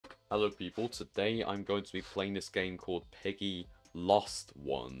Hello people, today I'm going to be playing this game called Piggy Lost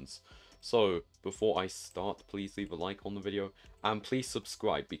Ones. So, before I start, please leave a like on the video, and please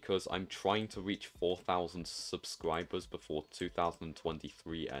subscribe because I'm trying to reach 4,000 subscribers before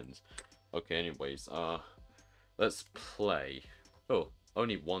 2023 ends. Okay, anyways, let's play. Oh,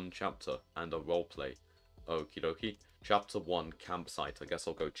 only one chapter and a roleplay. Okie dokie. Chapter 1, Campsite. I guess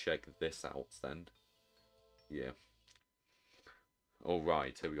I'll go check this out then. Yeah.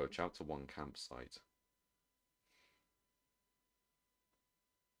 Alright, here we go. Chapter 1, Campsite.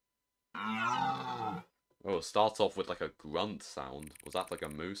 Oh, it starts off with like a grunt sound. Was that like a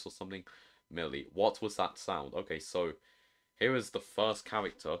moose or something? Millie. What was that sound? Okay, so here is the first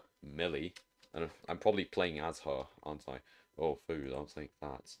character, Millie. And I'm probably playing as her, aren't I? Oh, food. I'll take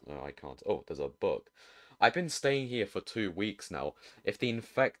that. No, I can't. Oh, there's a book. I've been staying here for 2 weeks now. If the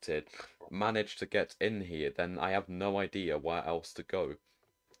infected manage to get in here, then I have no idea where else to go.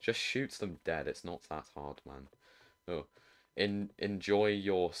 Just shoot them dead. It's not that hard, man. Oh, enjoy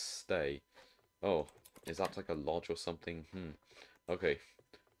your stay. Oh, is that like a lodge or something? Okay.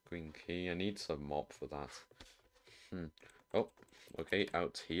 Green key. I need some mop for that. Oh, okay.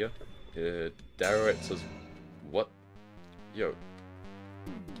 Out here. Derek says, what? Yo.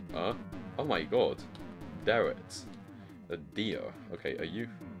 Oh my god. Derek. A deer. Okay, are you?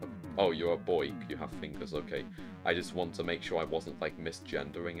 Oh, you're a boy. You have fingers. Okay. I just want to make sure I wasn't like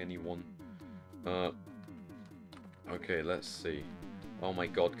misgendering anyone. Okay, let's see. Oh my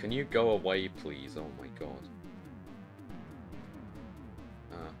god, can you go away, please? Oh my god.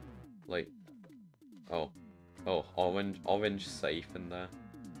 Like... Oh. Oh, orange safe in there.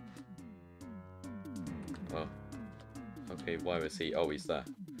 Oh. Okay, where is he? Oh, he's there.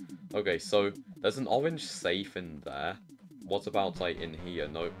 Okay, so, there's an orange safe in there. What about, like, in here?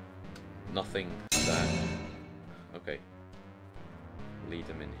 No. Nothing there. Okay. Lead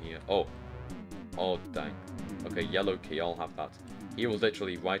him in here. Oh. Oh, dang. Okay, yellow key, I'll have that. He was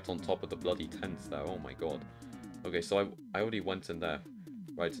literally right on top of the bloody tent there, oh my god. Okay, so I already went in there.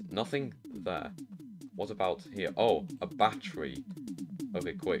 Right, nothing there. What about here? Oh, a battery.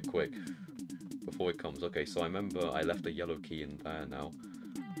 Okay, quick. Before it comes. Okay, so I remember I left a yellow key in there now.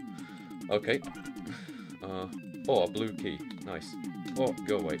 Okay. Oh, a blue key. Nice. Oh,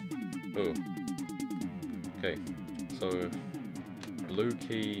 go away. Oh. Okay, so... Blue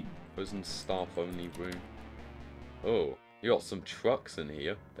key, prison staff only room. Oh, you got some trucks in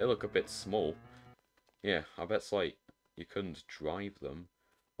here. They look a bit small. Yeah, I bet it's like you couldn't drive them.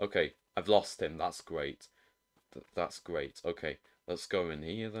 Okay, I've lost him. That's great. That's great. Okay, let's go in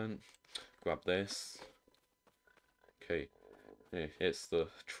here then. Grab this. Okay, yeah, it's the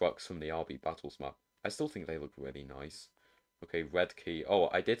trucks from the RB Battles map. I still think they look really nice. Okay, red key. Oh,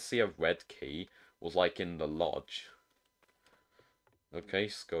 I did see a red key. Was like in the lodge. Okay,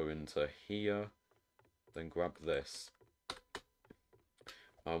 let's go into here. Then grab this.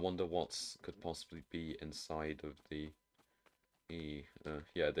 I wonder what could possibly be inside of the...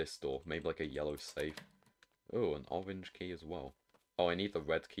 yeah, this door. Maybe like a yellow safe. Oh, an orange key as well. Oh, I need the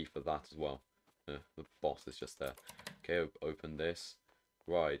red key for that as well. The boss is just there. Okay, open this.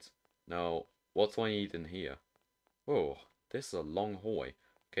 Right. Now, what do I need in here? Oh, this is a long hallway.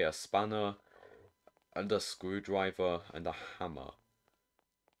 Okay, a spanner, and a screwdriver, and a hammer.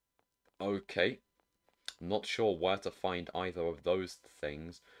 Okay. Not sure where to find either of those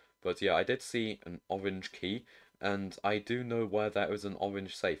things. But yeah, I did see an orange key. And I do know where there is an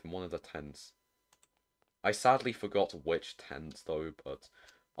orange safe in one of the tents. I sadly forgot which tent though, but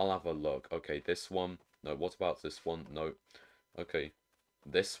I'll have a look. Okay, this one. No, what about this one? No. Okay.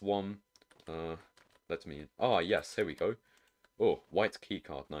 This one. Let me... Ah, yes, here we go. Oh, white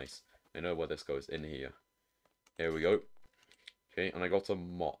keycard. Nice. I know where this goes. In here. Here we go. Okay, and I got a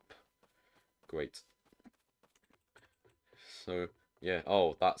mop. Great. So, yeah.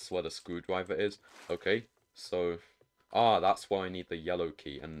 Oh, that's where the screwdriver is. Okay, so... Ah, that's why I need the yellow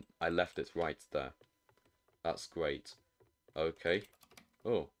key, and I left it right there. That's great. Okay.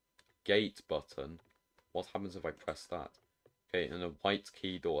 Oh, gate button. What happens if I press that? Okay, and a white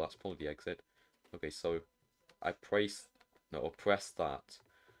key door. That's probably the exit. Okay, so I press... No, I'll press that.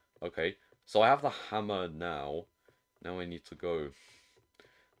 Okay, so I have the hammer now. Now I need to go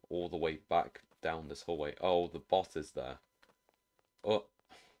all the way back down this hallway. Oh, the bot is there. Oh.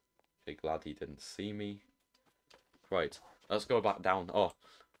 Okay, glad he didn't see me. Right, let's go back down. Oh,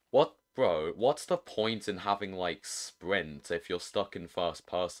 what, bro? What's the point in having, like, sprint if you're stuck in first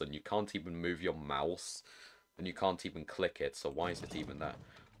person? You can't even move your mouse, and you can't even click it, so why is it even there?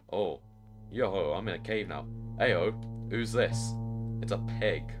 Oh, yo, I'm in a cave now. Ayo, who's this? It's a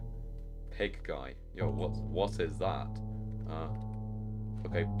pig. Pig guy. Yo, what is that?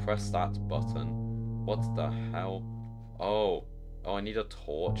 Okay, press that button. What the hell? Oh. Oh, I need a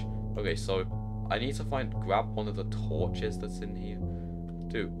torch. Okay, so I need to grab one of the torches that's in here.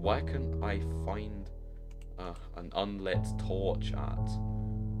 Dude, where can I find an unlit torch at?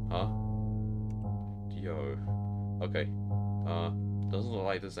 Huh? Yo. Okay. Doesn't look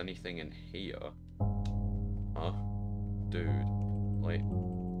like there's anything in here. Huh? Dude. Like,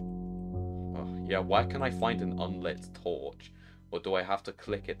 yeah, where can I find an unlit torch? Or do I have to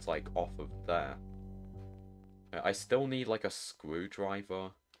click it, like, off of there? I still need, like, a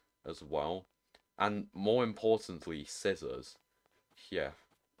screwdriver as well. And, more importantly, scissors. Yeah.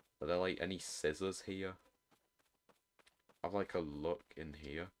 Are there, like, any scissors here? Have, like, a look in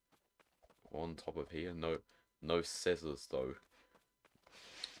here. On top of here. No, no scissors, though.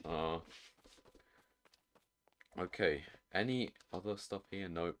 Okay. Any other stuff here?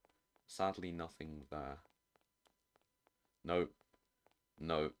 Nope. Sadly, nothing there. Nope.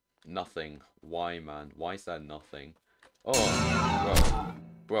 Nope. Nothing. Why, man? Why is there nothing? Oh,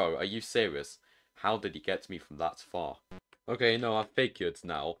 bro, are you serious? How did he get me from that far? Okay, no, I figured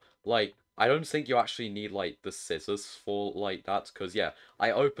now. Like, I don't think you actually need, like, the scissors for, like, that. Because, yeah,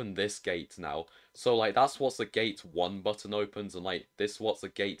 I opened this gate now. So, like, that's what's the gate 1 button opens. And, like, this what's the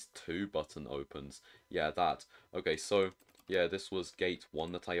gate 2 button opens. Yeah, that. Okay, so, yeah, this was gate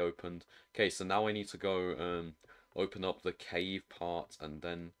 1 that I opened. Okay, so now I need to go, open up the cave part. And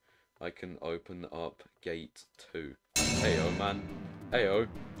then I can open up gate 2. Heyo, man. Heyo.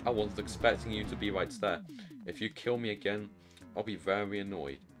 I wasn't expecting you to be right there. If you kill me again, I'll be very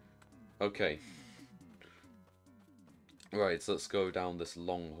annoyed. Okay. Right, so let's go down this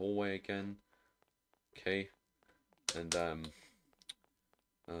long hallway again. Okay. And,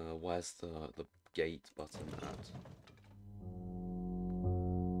 where's the gate button at?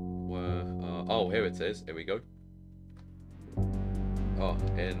 Where, oh, here it is. Here we go. Oh,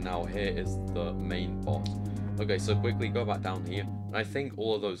 and now here is the main boss. Okay, so quickly go back down here. And I think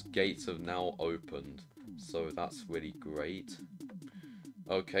all of those gates have now opened. So that's really great.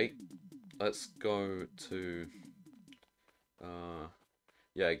 Okay, let's go to,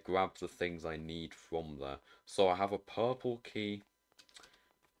 yeah, grab the things I need from there. So I have a purple key,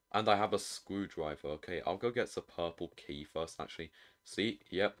 and I have a screwdriver. Okay, I'll go get the purple key first, actually. See,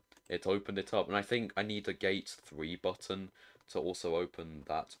 yep, it opened it up. And I think I need a gate 3 button to also open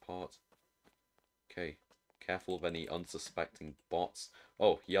that part. Okay, careful of any unsuspecting bots.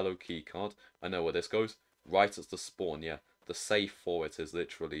 Oh, yellow key card. I know where this goes. Right at the spawn, yeah. The safe for it is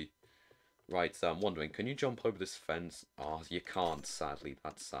literally right there. I'm wondering, can you jump over this fence? Oh, you can't, sadly.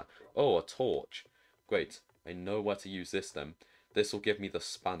 That's sad. Oh, a torch. Great. I know where to use this then. This will give me the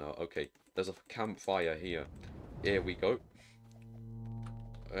spanner. Okay, there's a campfire here. Here we go.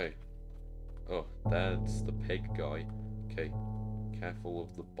 Hey. Oh, that's the pig guy. Okay, careful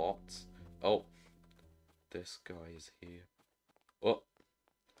of the bots. Oh, this guy is here. Oh.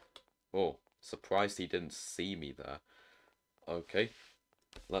 Oh, surprised he didn't see me there. Okay,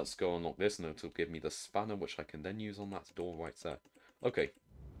 let's go unlock this and it'll give me the spanner, which I can then use on that door right there. Okay,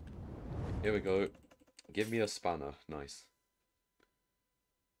 here we go. Give me a spanner. Nice.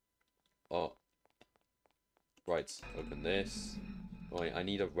 Oh, right, open this. Wait, I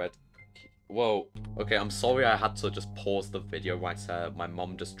need a red key. Whoa, okay, I'm sorry I had to just pause the video right there. My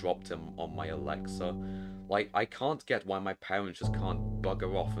mom just dropped him on my Alexa. Like, I can't get why my parents just can't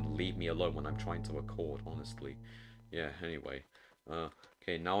bugger off and leave me alone when I'm trying to record, honestly. Yeah, anyway.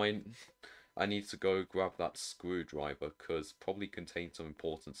 Okay, now I need to go grab that screwdriver, because probably contains some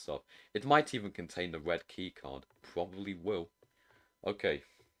important stuff. It might even contain the red key card. Probably will. Okay.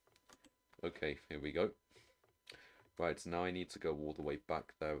 Okay, here we go. Right, now I need to go all the way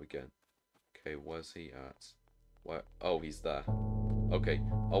back there again. Okay, where's he at? Where? Oh, he's there. Okay,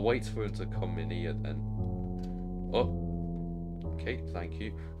 I'll wait for him to come in here then. Oh. Okay, thank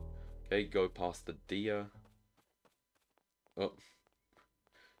you. Okay, go past the deer. Oh.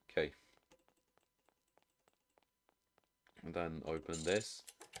 Okay. And then open this.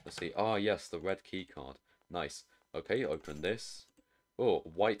 Let's see. Ah, yes, the red key card. Nice. Okay, open this. Oh,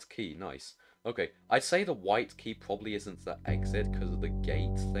 white key. Nice. Okay, I'd say the white key probably isn't the exit because of the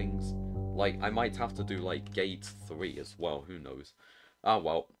gate things. Like, I might have to do, like, gate 3 as well. Who knows? Ah,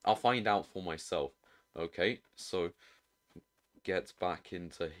 well, I'll find out for myself. Okay, so get back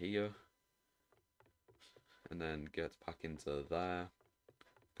into here. And then get back into there.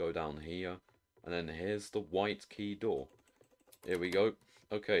 Go down here. And then here's the white key door. Here we go.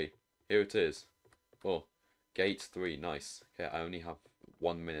 Okay, here it is. Oh, gate 3, nice. Okay, I only have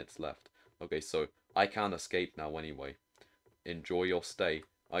 1 minute left. Okay, so I can't escape now anyway. Enjoy your stay.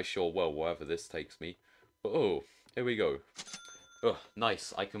 I sure will, wherever this takes me. Oh, here we go. Ugh,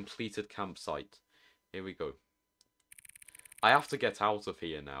 nice. I completed campsite. Here we go. I have to get out of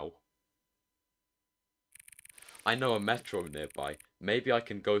here now. I know a metro nearby. Maybe I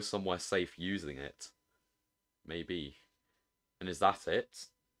can go somewhere safe using it. Maybe. And is that it?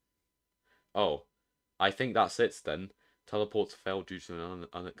 Oh. I think that's it then. Teleports failed due to an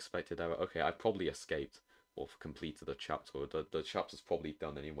unexpected error. Okay, I probably escaped. Or completed the chapter. The chapter's probably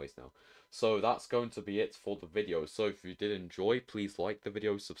done anyways now. So that's going to be it for the video. So if you did enjoy, please like the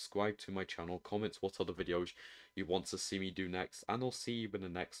video, subscribe to my channel, comment what other videos you want to see me do next, and I'll see you in the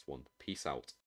next one. Peace out.